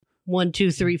1,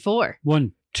 2, 3, 4.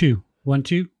 1, 2, 1,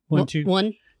 2, 1, 2.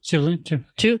 1, Sibling. 2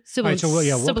 All right, siblings.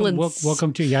 so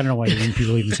welcome to. Yeah, I don't know why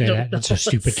people even say that. That's so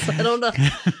stupid. I don't know.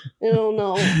 I don't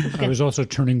know. I Okay. was also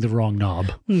turning the wrong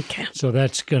knob, Okay. so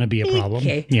that's going to be a problem.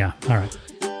 Okay. Yeah. All right.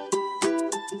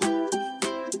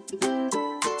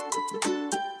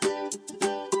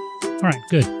 All right.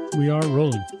 Good. We are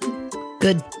rolling.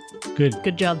 Good. Good.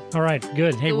 Good job. All right.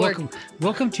 Good. Hey, Good work.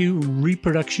 welcome to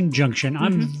Reproduction Junction.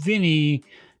 I'm Vinny,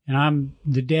 and I'm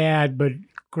the dad, but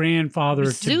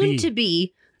grandfather Soon to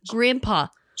be grandpa.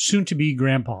 soon to be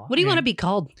grandpa. What do you want to be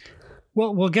called?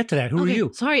 Well, we'll get to that. Who are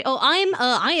you? Sorry. Oh,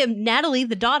 I am Natalie,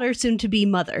 the daughter, soon to be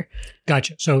mother.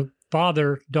 Gotcha. So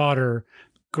father, daughter,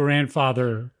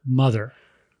 grandfather, mother.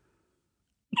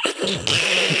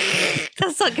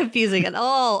 That's not confusing at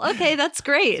all. Okay, that's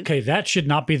great. Okay, that should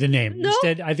not be the name. No.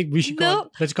 Instead, I think we should call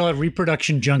it, let's call it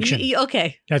Reproduction Junction.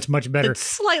 Okay. That's much better. It's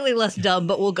slightly less dumb,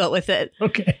 but we'll go with it.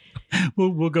 Okay.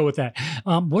 We'll go with that.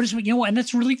 What is, and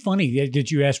that's really funny that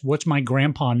you asked, what's my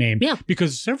grandpa name? Yeah.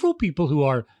 Because several people who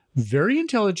are very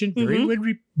intelligent,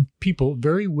 very people,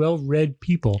 very well-read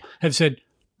people have said,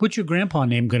 what's your grandpa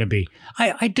name going to be?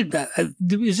 I did.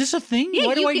 Is this a thing? Yeah,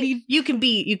 Why do I can, need? You can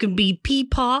be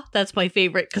Peepaw. That's my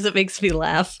favorite because it makes me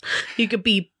laugh. You could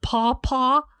be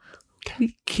Paw.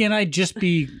 Can I just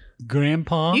be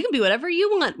grandpa? You can be whatever you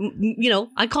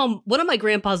want. I call one of my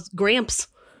grandpas Gramps.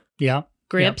 Yeah.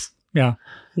 Gramps. Yeah.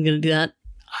 I'm gonna do that.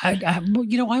 I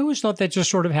always thought that just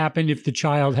sort of happened if the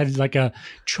child had like a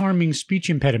charming speech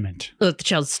impediment. Oh, if the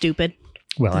child's stupid.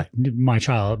 Well,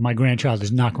 my grandchild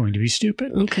is not going to be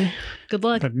stupid. Okay. Good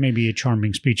luck. But maybe a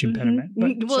charming speech impediment.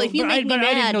 If you make me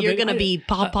mad, you're going to be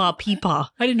Pawpaw Peepaw.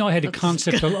 I didn't know I had to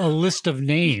concept a list of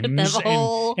names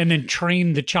and then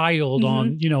train the child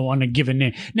on a given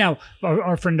name. Now,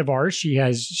 our friend of ours, she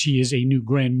is a new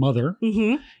grandmother,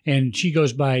 and she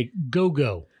goes by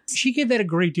Go-Go. She gave that a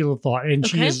great deal of thought, and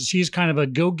she's kind of a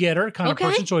go-getter kind of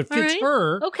person, so it fits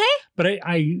her. Okay. But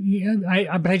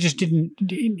I just didn't.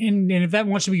 And if that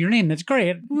wants to be your name, that's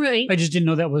great. Right. I just didn't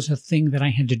know that was a thing that I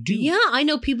had to do. Yeah, I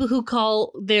know people who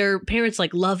call their parents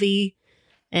like Lovey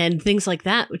and things like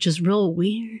that, which is real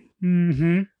weird.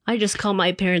 Mm-hmm. I just call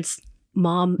my parents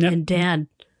Mom and Dad.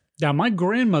 Now, my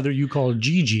grandmother you called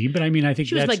Gigi, but I mean, I think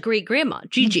she was my great grandma,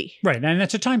 Gigi. Right, and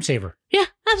that's a time saver. Yeah,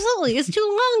 absolutely. It's too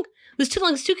long. It's too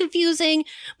long. It's too confusing.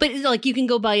 But like you can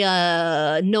go by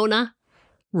Nona.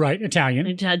 Right, Italian.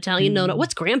 Italian Nona.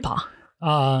 What's grandpa?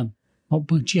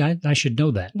 Gee, I should know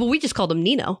that. Well, we just called him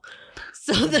Nino.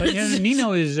 So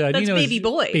Nino is that's Nino baby is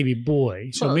boy. Baby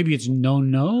boy. So maybe it's no.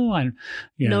 No,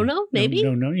 maybe.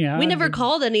 No. Yeah. We never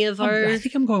called any of our. I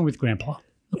think I'm going with grandpa.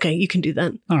 Okay, you can do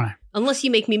that. All right. Unless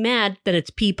you make me mad, then it's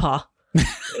Peepaw.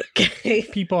 Okay.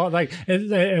 People like,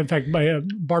 in fact,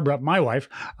 Barbara, my wife,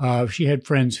 she had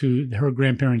friends who her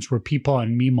grandparents were Peepaw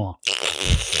and Meemaw.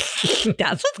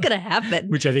 That's what's gonna happen.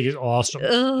 Which I think is awesome.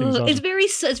 Awesome. It's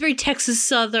very Texas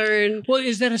Southern. Well,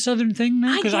 is that a Southern thing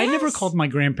now? Because I never called my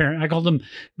grandparent. I called them.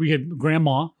 We had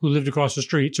grandma who lived across the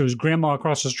street, so it was grandma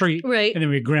across the street, right? And then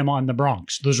we had grandma in the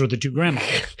Bronx. Those were the two grandmas.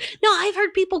 No, I've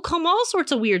heard people call them all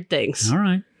sorts of weird things. All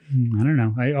right. I don't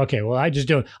know. I just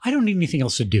don't. I don't need anything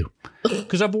else to do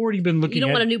because I've already been looking. You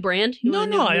don't want a new brand? I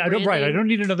don't. Right. I don't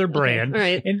need another brand.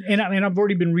 Okay. All right. And I've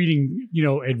already been reading,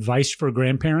 advice for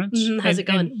grandparents. How's it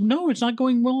going? No, it's not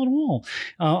going well at all.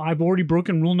 I've already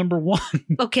broken rule number 1.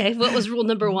 Okay. What was rule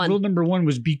number 1? Rule number 1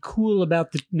 was be cool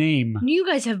about the name. You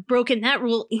guys have broken that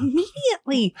rule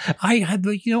immediately.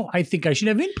 I think I should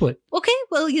have input. Okay.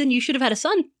 Well, then you should have had a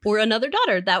son or another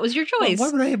daughter. That was your choice. Why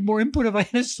would I have more input if I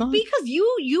had a son? Because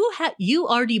you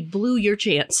already blew your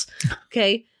chance.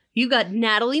 Okay. You got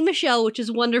Natalie Michelle, which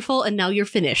is wonderful, and now you're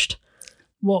finished.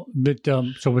 Well, but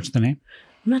so what's the name?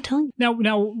 I'm not telling you.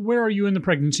 Now, where are you in the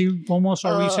pregnancy? Almost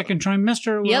are we second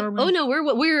trimester? Yep. Oh no,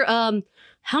 we're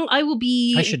how I will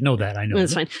be. I should know that. I know.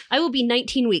 That's fine. I will be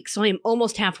 19 weeks, so I am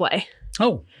almost halfway.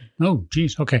 Oh,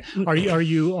 geez. Okay. Are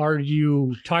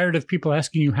you tired of people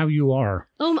asking you how you are?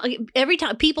 Oh, every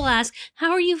time people ask,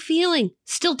 "How are you feeling?"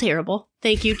 Still terrible.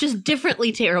 Thank you. Just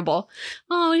differently terrible.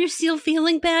 Oh, you're still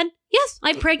feeling bad? Yes,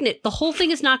 I'm pregnant. The whole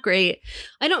thing is not great.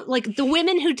 I don't like the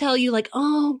women who tell you like,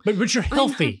 oh, but you're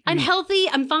healthy. I'm healthy.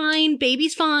 I'm fine.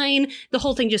 Baby's fine. The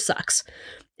whole thing just sucks.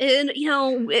 And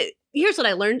here's what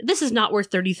I learned. This is not worth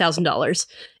 $30,000.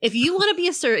 If you want to be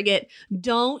a surrogate,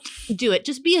 don't do it.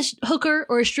 Just be a hooker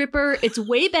or a stripper. It's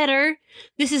way better.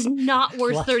 This is not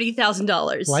worth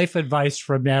 $30,000. Life advice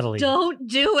from Natalie. Don't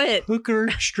do it.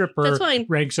 Hooker, stripper That's fine.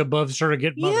 ranks above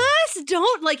surrogate mother. Yes,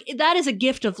 don't. That is a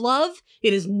gift of love.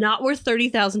 It is not worth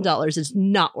 $30,000. It's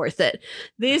not worth it.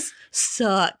 This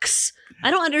sucks.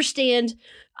 I don't understand.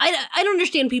 I don't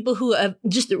understand people who have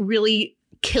just really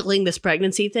killing this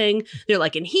pregnancy thing. They're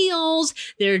like in heels,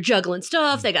 they're juggling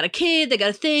stuff, they got a kid, they got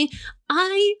a thing.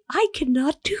 I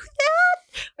cannot do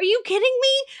that. Are you kidding me?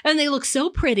 And they look so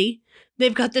pretty.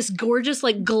 They've got this gorgeous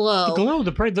like glow.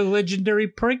 The legendary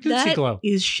pregnancy glow. That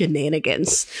is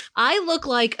shenanigans. I look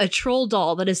like a troll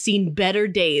doll that has seen better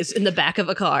days in the back of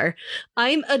a car.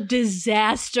 I'm a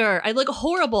disaster. I look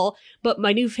horrible, but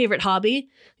my new favorite hobby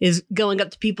is going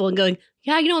up to people and going,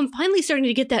 yeah, I'm finally starting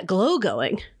to get that glow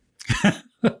going.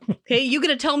 Okay, you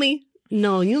gonna tell me?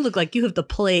 No, you look like you have the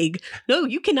plague. No,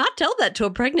 you cannot tell that to a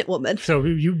pregnant woman. So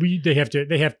they have to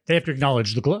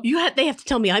acknowledge the glow. They have to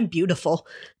tell me I'm beautiful.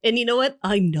 And you know what?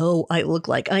 I know I look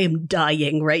like I am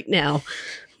dying right now.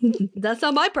 That's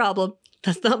not my problem.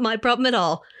 That's not my problem at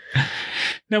all.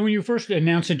 Now, when you first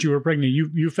announced that you were pregnant,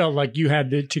 you felt like you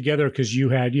had it together because you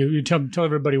tell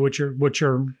everybody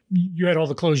you had all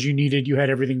the clothes you needed, you had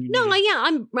everything you needed.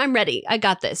 No, I'm ready. I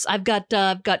got this. I've got 2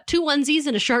 onesies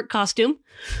and a shark costume.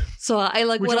 So I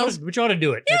like what else? Which ought to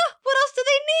do it. Yeah. What else do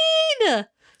they need?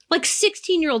 Like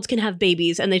 16-year-olds can have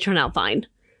babies and they turn out fine.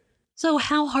 So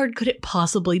how hard could it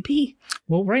possibly be?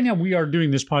 Well, right now we are doing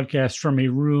this podcast from a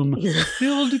room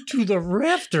filled to the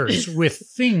rafters with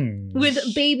things. With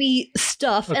baby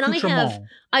stuff. And I have,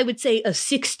 I would say, a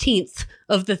 16th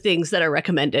of the things that are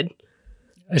recommended.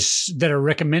 That are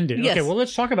recommended. Yes. Okay, well,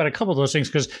 let's talk about a couple of those things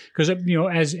because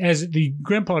as the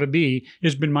grandpa to be,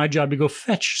 it's been my job to go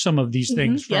fetch some of these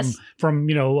things from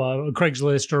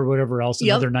Craigslist or whatever else, and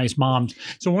other nice moms.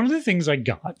 So one of the things I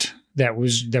got that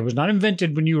was not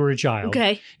invented when you were a child.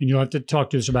 Okay, and you'll have to talk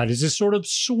to us about is this sort of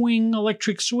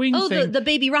electric swing thing. Oh, the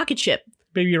baby rocket ship.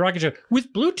 Baby rocket ship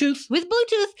with Bluetooth. With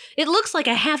Bluetooth. It looks like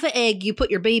a half an egg you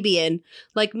put your baby in,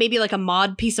 like maybe like a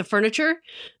mod piece of furniture.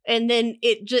 And then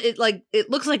it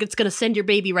looks like it's going to send your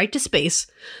baby right to space.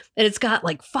 And it's got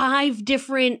like 5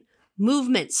 different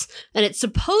movements. And it's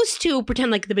supposed to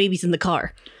pretend like the baby's in the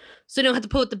car. So you don't have to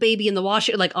put the baby in the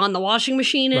on the washing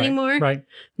machine anymore. Right.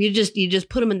 You just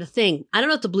put them in the thing. I don't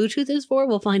know what the Bluetooth is for.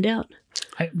 We'll find out.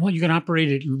 You can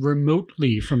operate it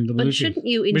remotely from the Bluetooth. But shouldn't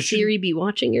you, in theory, be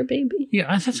watching your baby?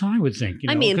 Yeah, that's what I would think.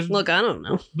 Look, I don't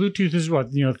know. Bluetooth is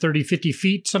what, 30, 50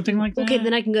 feet, something like that? Okay,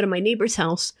 then I can go to my neighbor's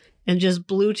house and just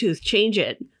Bluetooth change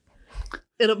it.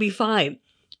 It'll be fine.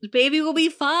 The baby will be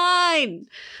fine.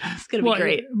 It's gonna be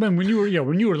great. When you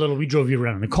were little, we drove you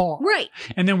around in the car, right?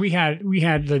 And then we had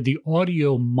the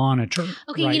audio monitor.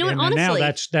 Okay, right? You know what? And honestly,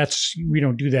 now that's we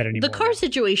don't do that anymore. The car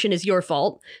situation is your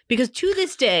fault because to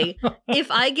this day,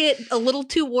 if I get a little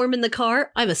too warm in the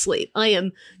car, I'm asleep. I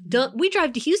am done. We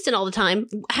drive to Houston all the time.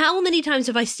 How many times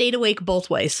have I stayed awake both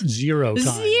ways? 0 times.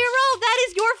 0. That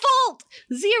is your fault.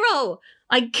 0.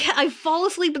 I fall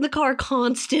asleep in the car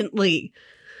constantly.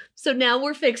 So now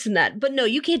we're fixing that. But no,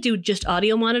 you can't do just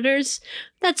audio monitors.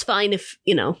 That's fine if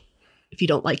you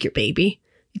don't like your baby.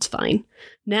 It's fine.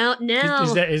 Now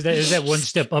is that one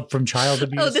step up from child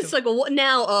abuse? Oh, this is like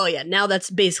now that's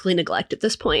basically neglect at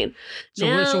this point. So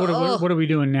what are we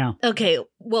doing now? Okay,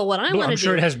 well, what I want to do. I'm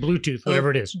sure it has Bluetooth, whatever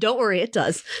it is. Don't worry, it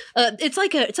does. It's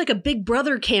like a Big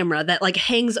Brother camera that like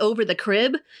hangs over the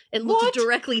crib and looks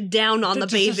directly down on the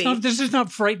baby. Does this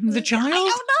not frighten the child? I don't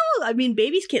know. I mean,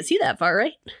 babies can't see that far,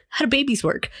 right? How do babies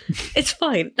work? It's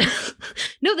fine.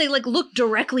 No, they like look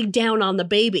directly down on the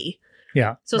baby.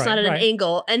 Yeah. So it's not at an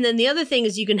angle. And then the other thing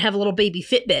is you can have a little baby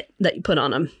Fitbit that you put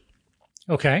on them.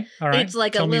 Okay. All right. It's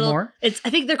like Tell me more. I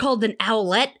think they're called an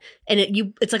owlet, and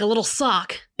it's like a little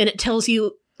sock, and it tells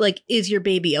you like, is your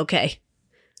baby okay?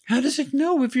 How does it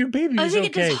know if your baby is okay? I think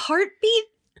it does heartbeat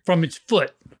from its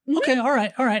foot. Okay, all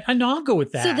right. I know. I'll go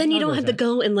with that. So then you don't have to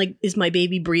go and like, is my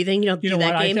baby breathing? You don't do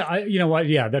that game. You know what?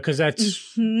 Yeah, because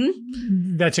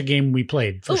that's a game we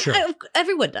played for sure.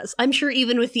 Everyone does. I'm sure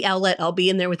even with the outlet, I'll be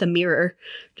in there with a mirror,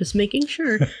 just making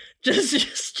sure,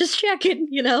 just checking.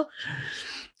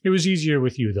 It was easier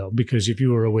with you though, because if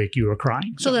you were awake, you were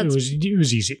crying. So it was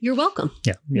easy. You're welcome.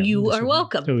 Yeah, you are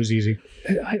welcome. It was easy.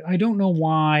 I don't know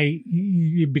why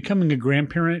becoming a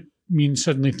grandparent means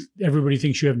suddenly everybody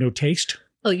thinks you have no taste.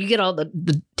 Oh, you get all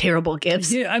the terrible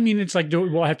gifts. Yeah, I mean, it's like,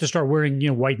 I have to start wearing,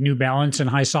 white New Balance and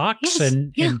high socks? Yes,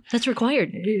 and that's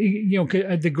required.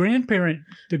 The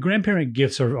grandparent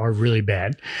gifts are really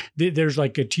bad. There's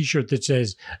like a T-shirt that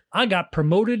says, "I got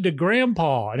promoted to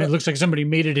grandpa," and it looks like somebody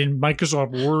made it in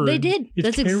Microsoft Word. They did.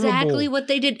 That's terrible. Exactly what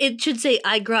they did. It should say,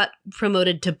 "I got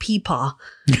promoted to Peepaw."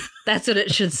 That's what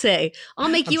it should say. I'll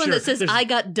make you one that says, "I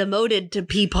got demoted to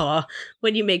Peepaw."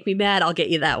 When you make me mad, I'll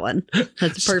get you that one.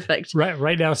 That's perfect.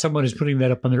 Right now, someone is putting that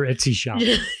up on their Etsy shop.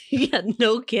 Yeah,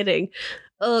 no kidding.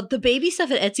 The baby stuff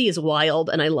at Etsy is wild,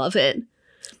 and I love it.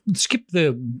 Skip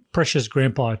the precious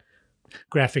grandpa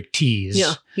graphic tees.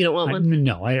 Yeah, you don't want one.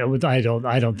 No, I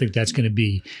don't think that's going to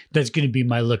be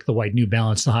my look. The white New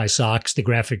Balance, the high socks, the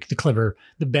clever,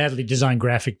 the badly designed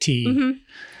graphic tee.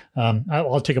 Mm-hmm.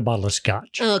 I'll take a bottle of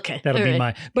scotch. Okay, that'll be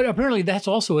my. But apparently, that's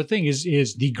also a thing. Is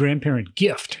the grandparent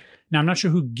gift. Now, I'm not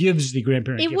sure who gives the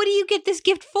grandparent gift. What do you get this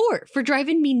gift for? For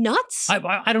driving me nuts?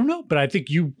 I don't know, but I think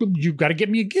you've got to get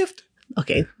me a gift.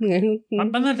 Okay. I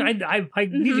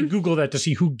need to Google that to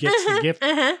see who gets the gift.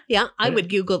 Yeah, I would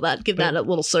Google that. Give that a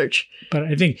little search. But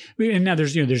I think, and now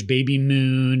there's Baby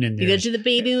Moon, and you got to do the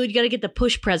baby moon. You got to get the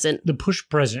push present. The push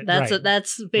present.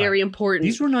 That's very important.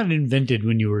 These were not invented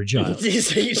when you were a child.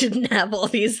 So you didn't have all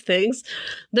these things.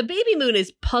 The baby moon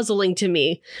is puzzling to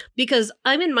me because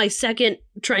I'm in my second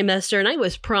trimester and I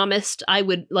was promised I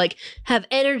would have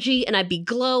energy and I'd be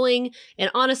glowing.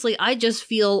 And honestly, I just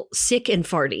feel sick and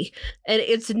farty. And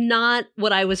it's not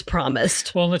what I was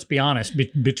promised. Well, let's be honest.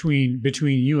 Between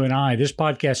you and I, this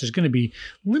podcast is going to be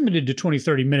limited to 20,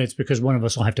 30 minutes because one of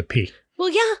us will have to pee. Well,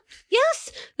 yeah.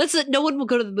 Yes. That's it. No one will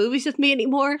go to the movies with me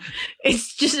anymore.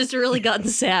 It's really gotten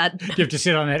sad. You have to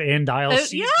sit on that end aisle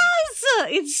seat. Yes.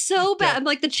 It's so bad. I'm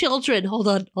like the children. Hold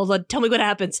on. Tell me what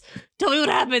happens.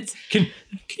 Can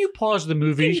you pause the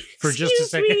movie for just a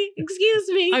second? Excuse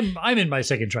me. I'm in my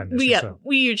second trimester.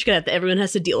 We're just gonna everyone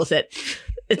has to deal with it.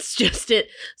 It's just it.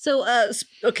 So,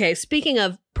 okay. Speaking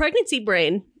of pregnancy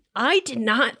brain, I did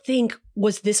not think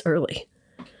was this early.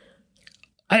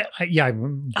 I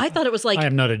thought it was I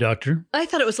am not a doctor. I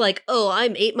thought it was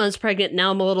I'm 8 months pregnant.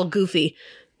 Now I'm a little goofy.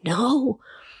 No.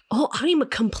 Oh, I'm a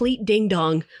complete ding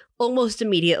dong almost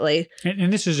immediately.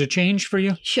 And this is a change for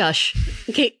you? Shush.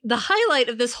 Okay. The highlight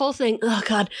of this whole thing. Oh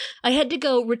God. I had to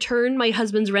go return my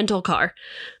husband's rental car.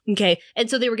 Okay. And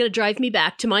so they were going to drive me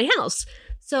back to my house.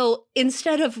 So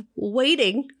instead of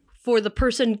waiting for the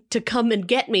person to come and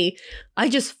get me, I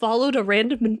just followed a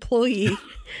random employee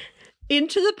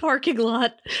into the parking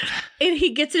lot, and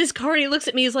he gets in his car and he looks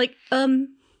at me. He's like, can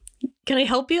I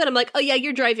help you? And I'm like, oh yeah,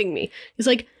 you're driving me. He's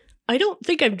like, I don't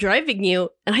think I'm driving you.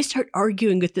 And I start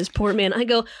arguing with this poor man. I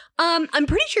go, I'm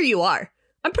pretty sure you are.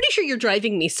 I'm pretty sure you're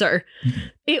driving me, sir.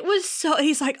 It was so,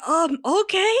 he's like,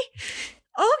 okay.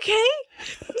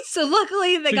 So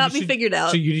luckily they got me figured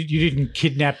out. So you didn't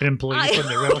kidnap an employee from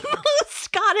the railroad?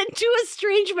 Got into a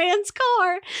strange man's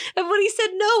car, and when he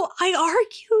said no, I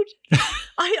argued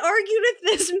with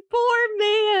this poor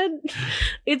man.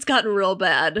 It's gotten real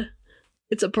bad.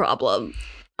 It's a problem.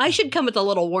 I should come with a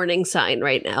little warning sign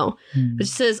right now. It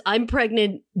says, I'm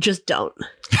pregnant, just don't.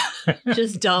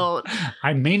 Just don't.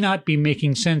 I may not be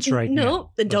making sense right now.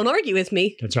 No, then don't argue with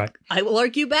me. That's right. I will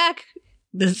argue back.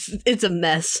 It's a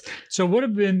mess. So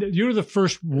you're the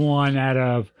first one out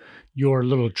of your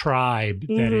little tribe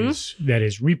that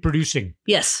is reproducing.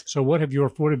 Yes. So what have your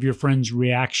friends'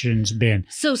 reactions been?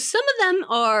 So some of them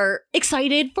are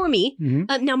excited for me.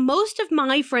 Mm-hmm. Now, most of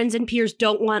my friends and peers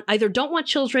either don't want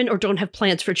children or don't have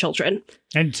plans for children.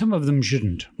 And some of them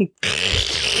shouldn't.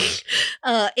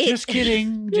 Just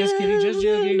kidding. Just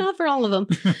joking. Not for all of them.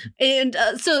 And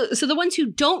so the ones who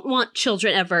don't want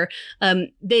children ever,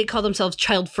 they call themselves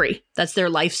child-free. That's their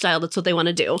lifestyle. That's what they want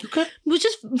to do. Okay. Which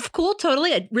is cool.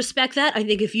 Totally. I respect that. I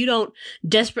think if you don't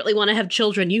desperately want to have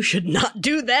children, you should not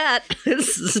do that.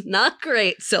 This is not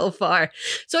great so far.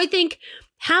 So I think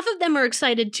half of them are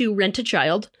excited to rent a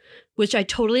child, which I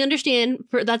totally understand.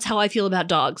 That's how I feel about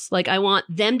dogs. I want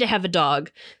them to have a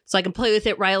dog so I can play with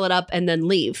it, rile it up, and then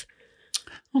leave.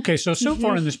 Okay, so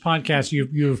far in this podcast,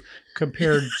 you've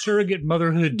compared surrogate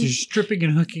motherhood to stripping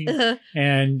and hooking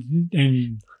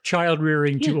and child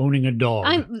rearing to owning a dog.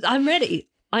 I'm ready.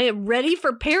 I am ready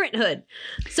for parenthood.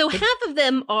 So half of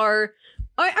them are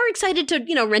excited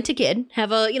to rent a kid,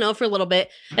 have for a little bit,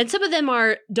 and some of them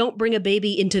don't bring a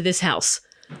baby into this house.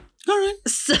 All right.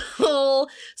 So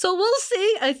we'll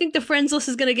see. I think the friends list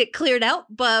is going to get cleared out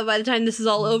by the time this is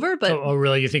all over. But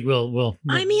really? You think we'll?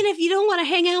 I mean, if you don't want to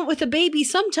hang out with a baby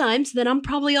sometimes, then I'm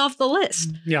probably off the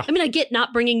list. Yeah. I mean, I get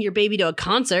not bringing your baby to a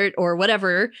concert or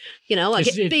whatever. I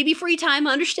get baby free time.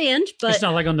 I understand, but it's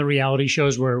not like on the reality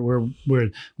shows where a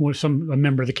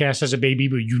member of the cast has a baby,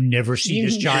 but you never see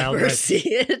this child. Never see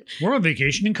it. We're on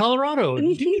vacation in Colorado.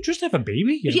 Didn't you just have a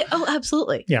baby? Yeah. Oh,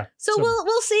 absolutely. Yeah. So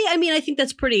we'll see. I mean, I think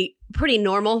that's pretty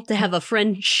normal to have a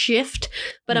friend shift,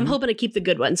 but I'm hoping to keep the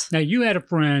good ones. Now, you had a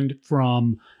friend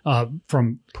from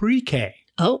pre-K.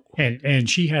 Oh. And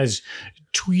she has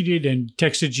tweeted and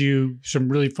texted you some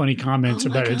really funny comments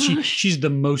about it. She's the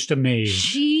most amazed.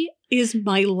 She is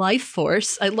my life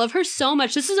force. I love her so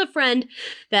much. This is a friend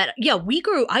that,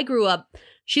 I grew up.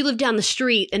 She lived down the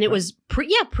street, and it was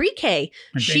pre-K.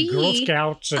 And Girl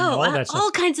Scouts and all that stuff.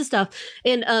 All kinds of stuff.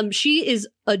 And she is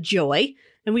a joy.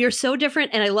 And we are so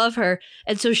different, and I love her.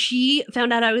 And so she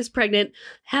found out I was pregnant,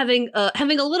 having a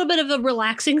little bit of a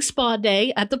relaxing spa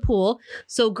day at the pool.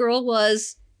 So girl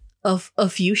was a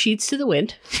few sheets to the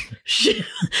wind.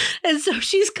 And so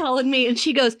she's calling me, and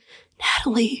she goes,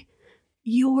 Natalie,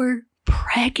 you're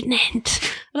pregnant.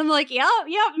 And I'm like, yeah,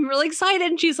 I'm really excited.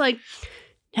 And she's like,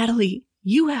 Natalie,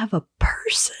 you have a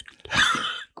person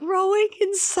growing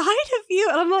inside of you.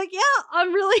 And I'm like, yeah,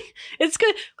 it's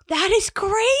good. That is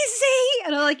crazy.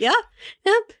 And I'm like, yeah,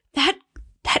 that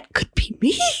could be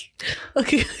me.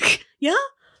 Okay. Yeah.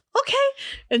 Okay.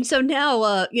 And so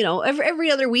now, every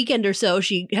other weekend or so,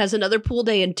 she has another pool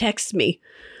day and texts me,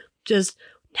 just,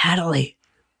 Natalie,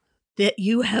 that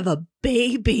you have a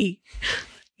baby.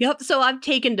 Yep. So I've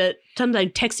taken to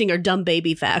sometimes texting her dumb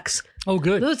baby facts. Oh,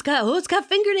 good. It's got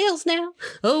fingernails now.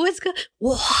 Oh, it's got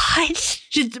what?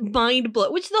 Just mind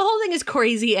blow. Which the whole thing is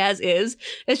crazy as is.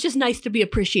 It's just nice to be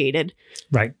appreciated.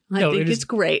 Right. I think it's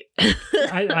great.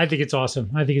 I think it's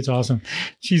awesome.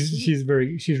 She's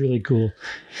really cool.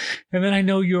 And then I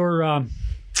know your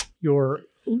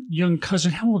young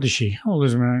cousin. How old is she? How old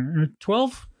is her?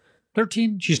 12?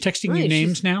 13? She's texting you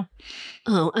names now?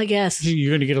 Oh, I guess. You're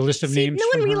going to get a list of names.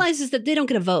 No one realizes that they don't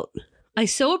get a vote. I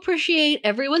so appreciate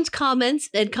everyone's comments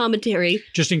and commentary.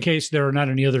 Just in case there are not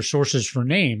any other sources for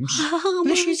names.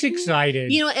 But she's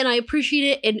excited. And I appreciate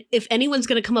it. And if anyone's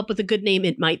going to come up with a good name,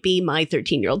 it might be my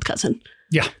 13-year-old cousin.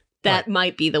 Yeah. That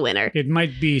might be the winner. It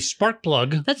might be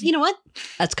Sparkplug. You know what?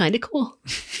 That's kind of cool.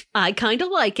 I kind of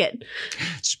like it.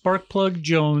 Sparkplug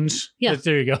Jones. Yeah.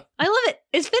 There you go. I love it.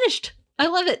 It's finished. I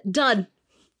love it. Done.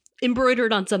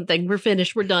 Embroidered on something. We're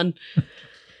finished. We're done.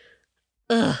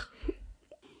 Ugh.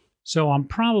 So I'm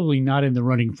probably not in the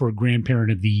running for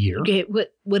Grandparent of the Year. Okay,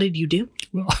 what did you do?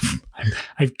 Well,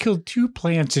 I've killed 2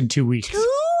 plants in 2 weeks. 2?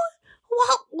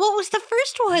 What was the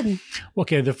first one?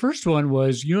 Okay, the first one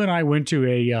was you and I went to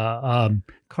a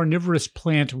carnivorous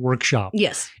plant workshop.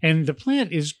 Yes. And the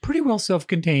plant is pretty well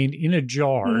self-contained in a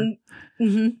jar.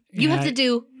 Mm-hmm. You have to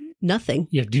do nothing.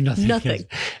 Yeah, do nothing. Nothing.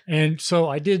 Yes. And so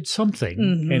I did something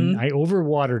Mm-hmm. and I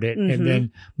overwatered it. And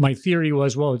then my theory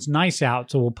was, well, it's nice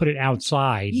out, so we'll put it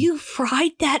outside. You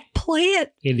fried that plant.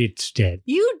 And it's dead.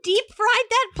 You deep fried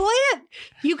that plant.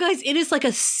 You guys, it is like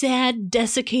a sad,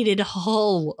 desiccated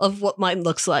hull of what mine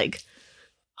looks like.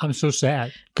 I'm so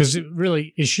sad because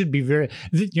it should be the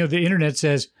internet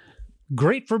says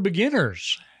great for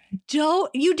beginners.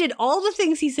 You did all the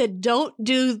things he said, don't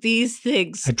do these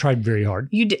things. I tried very hard.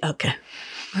 You did. Okay.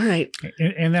 All right.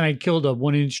 And then I killed a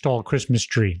 1-inch tall Christmas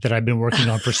tree that I've been working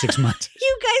on for 6 months.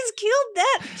 You guys killed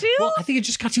that too? Well, I think it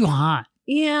just got too hot.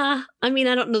 Yeah. I mean,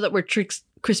 I don't know that we're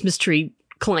Christmas tree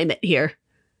climate here.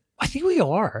 I think we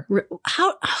are.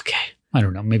 How? Okay. I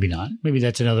don't know. Maybe not. Maybe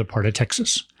that's another part of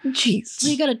Texas. Jeez.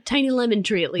 You got a tiny lemon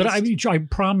tree at least. But I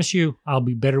promise you, I'll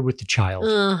be better with the child.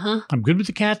 Uh-huh. I'm good with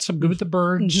the cats. I'm good with the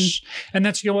birds. Mm-hmm. And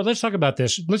that's, let's talk about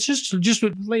this. Let's just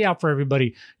lay out for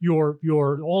everybody your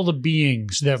all the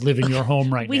beings that live in your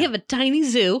home right now. We have a tiny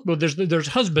zoo. Well, there's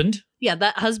husband. Yeah,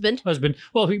 that husband.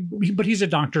 Well, but he's a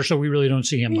doctor, so we really don't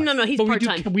see him much. No, he's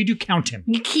part-time. We do count him.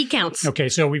 He counts. Okay,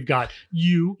 so we've got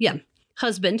you. Yeah.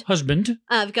 Husband.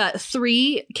 I've got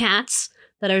 3 cats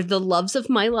that are the loves of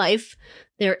my life.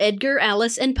 They're Edgar,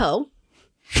 Alice, and Poe.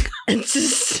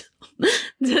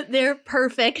 They're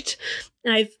perfect.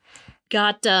 I've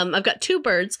got 2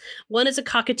 birds. One is a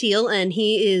cockatiel, and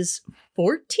he is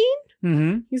 14.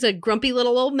 Mm-hmm. He's a grumpy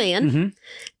little old man. Mm-hmm.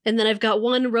 And then I've got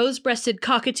one rose-breasted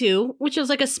cockatoo, which is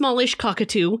like a smallish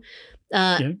cockatoo.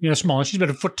 Small. She's about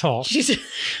a foot tall.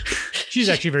 She's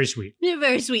actually very sweet.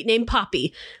 Very sweet, named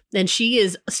Poppy. And she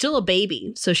is still a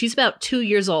baby. So she's about 2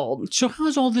 years old. So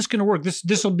how's all this going to work?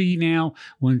 This will be now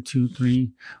 1, 2, 3,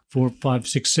 4, 5,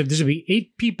 6, 7. This will be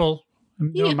 8 people.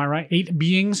 No, am I right? 8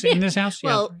 beings in this house?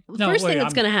 Well, first thing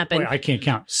that's going to happen. Wait, I can't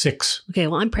count. 6. Okay,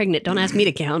 well, I'm pregnant. Don't ask me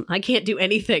to count. I can't do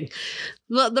anything.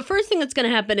 Well, the first thing that's going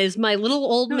to happen is my little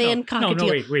old man cockatiel. No,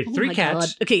 wait. Oh 3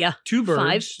 cats. God. Okay, yeah. 2 birds.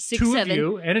 5, 6, 2 7, of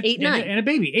you, and 8, 9. And a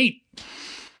baby. 8.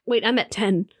 Wait, I'm at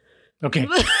 10. Okay.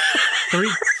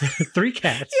 3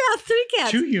 cats. Yeah, 3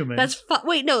 cats. 2 humans. That's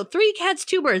 3 cats,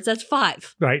 2 birds. That's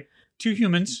 5. Right. 2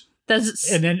 humans.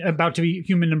 And then about to be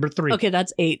human number 3. Okay,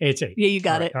 that's 8. It's 8. Yeah, you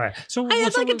got it. All right. So I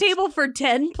had a table for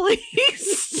 10,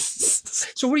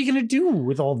 please. So what are you going to do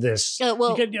with all this?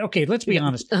 Okay, let's be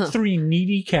honest. 3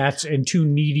 needy cats and 2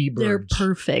 needy birds. They're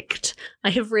perfect. I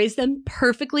have raised them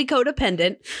perfectly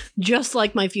codependent, just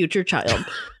like my future child.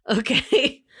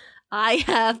 Okay. I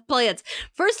have plans.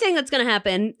 First thing that's going to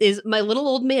happen is my little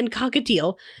old man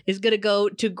cockatiel is going to go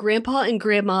to Grandpa and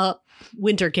Grandma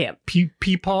winter camp.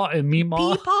 Peepaw and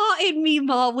Meemaw? Peepaw and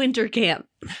Meemaw winter camp.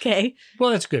 Okay. Well,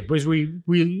 that's good because we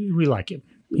like him.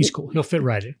 He's cool. He'll fit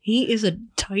right in. He is a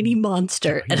tiny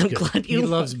monster, and I'm glad he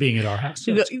loves being at our house.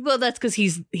 So well, that's because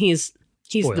he's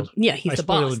spoiled. he's the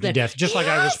boss. Him to death, just like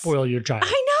I would spoil your child.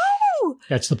 I know.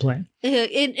 That's the plan.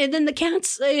 And then the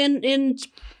cats and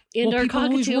our people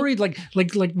cockatoo. always worried, like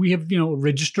we have a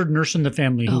registered nurse in the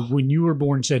family who, when you were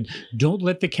born, said, "Don't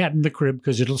let the cat in the crib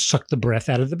because it'll suck the breath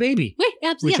out of the baby." Wait,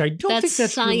 absolutely. Which I don't think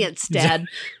that's science, Dad.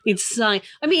 It's science.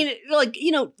 I mean,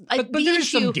 but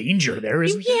there's some danger there,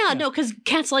 isn't there? Yeah, no, because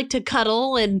cats like to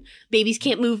cuddle and babies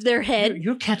can't move their head.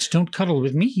 Your cats don't cuddle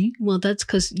with me. Well, that's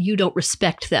because you don't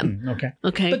respect them.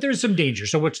 Okay. But there's some danger.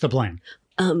 So what's the plan?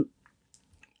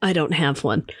 I don't have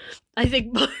one. I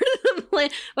think part of the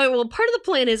plan. Well, part of the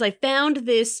plan is I found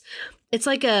this. It's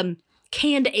like a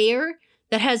canned air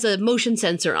that has a motion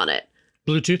sensor on it.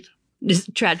 Bluetooth?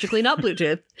 Just tragically not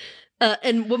Bluetooth.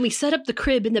 And when we set up the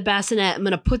crib in the bassinet, I'm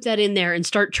going to put that in there and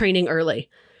start training early.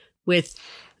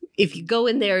 If you go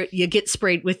in there, you get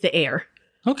sprayed with the air.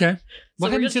 Okay.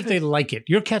 What happens if they like it?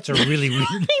 Your cats are really weird.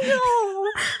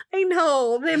 I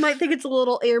know. They might think it's a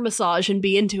little air massage and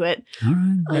be into it. All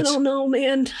right. I don't know,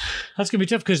 man. That's going to be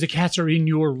tough because the cats are in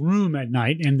your room at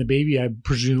night and the baby, I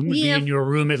presume, would be in your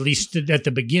room at least at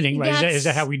the beginning, right? Is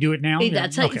that how we do it now?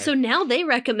 That's how. Okay. So now they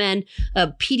recommend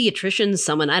pediatricians,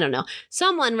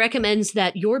 someone recommends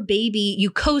that your baby, you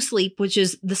co-sleep, which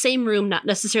is the same room, not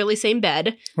necessarily same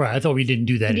bed. Right. I thought we didn't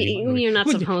do that anymore. You're not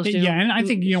supposed to. Yeah. And I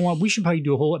think, we should probably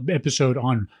do a whole episode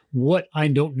on what I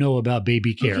don't know about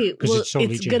baby care. Because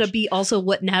it's going to be also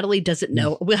what Natalie doesn't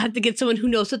know. We'll have to get someone who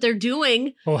knows what they're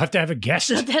doing. We'll have to have a guest.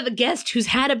 We'll have to have a guest who's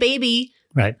had a baby.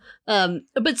 Right.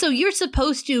 But so you're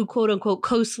supposed to, quote unquote,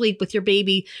 co-sleep with your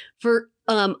baby for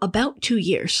about 2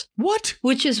 years. What?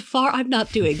 Which is I'm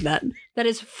not doing that. That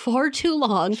is far too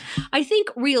long. I think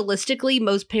realistically,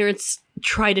 most parents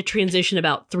try to transition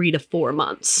about 3 to 4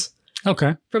 months.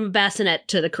 Okay. From a bassinet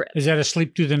to the crib. Is that a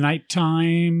sleep through the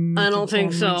nighttime? I don't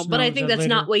think so. But I think that's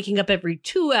not waking up every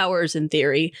 2 hours in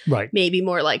theory. Right. Maybe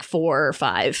more like 4 or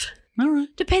 5. All right.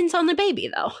 Depends on the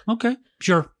baby, though. Okay.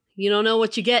 Sure. You don't know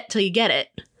what you get till you get it.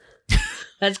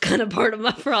 That's kind of part of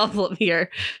my problem here.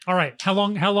 All right. How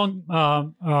long,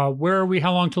 where are we?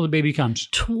 How long till the baby comes?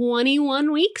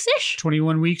 21 weeks-ish.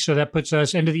 21 weeks. So that puts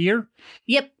us end of the year?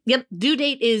 Yep. Due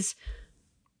date is...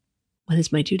 What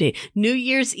is my due date? New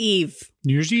Year's Eve.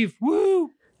 New Year's Eve.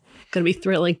 Woo! Gonna be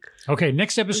thrilling. Okay,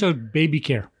 next episode, baby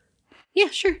care. Yeah,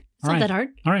 sure. It's not that hard.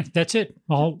 All right, that's it.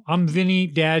 Well, I'm Vinny,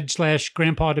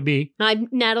 dad/grandpa to be. I'm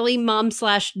Natalie,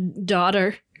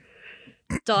 mom/daughter.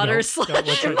 Daughter/mom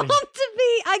to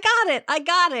be. I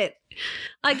got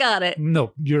it.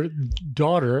 No, your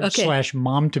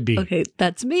daughter/mom to be. Okay,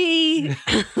 that's me.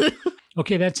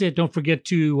 Okay, that's it. Don't forget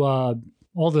to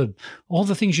all the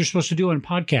things you're supposed to do on a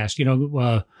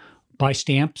podcast. Buy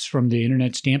stamps from the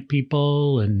internet stamp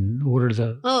people and order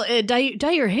the...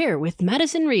 dye your hair with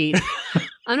Madison Reed.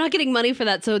 I'm not getting money for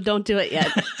that, so don't do it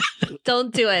yet.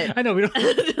 Don't do it. I know. We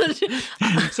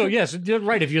don't... So, yes,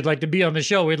 right. If you'd like to be on the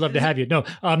show, we'd love to have you. No,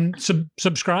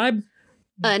 subscribe.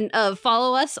 And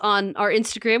follow us on our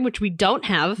Instagram, which we don't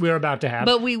have. We're about to have.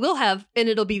 But we will have, and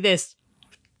it'll be this.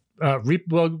 Go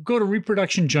to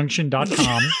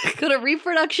reproductionjunction.com. Go to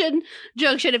Reproduction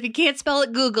Junction. If you can't spell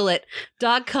it, Google it.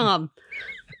 .com.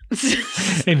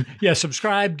 And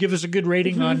subscribe. Give us a good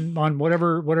rating on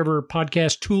whatever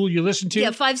podcast tool you listen to.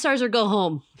 Yeah, 5 stars or go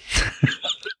home.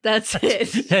 That's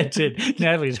it. That's it.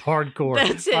 Natalie's hardcore.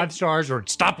 That's it. 5 stars or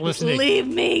stop listening. Leave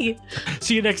me.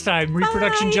 See you next time.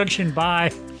 Reproduction Junction.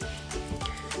 Bye.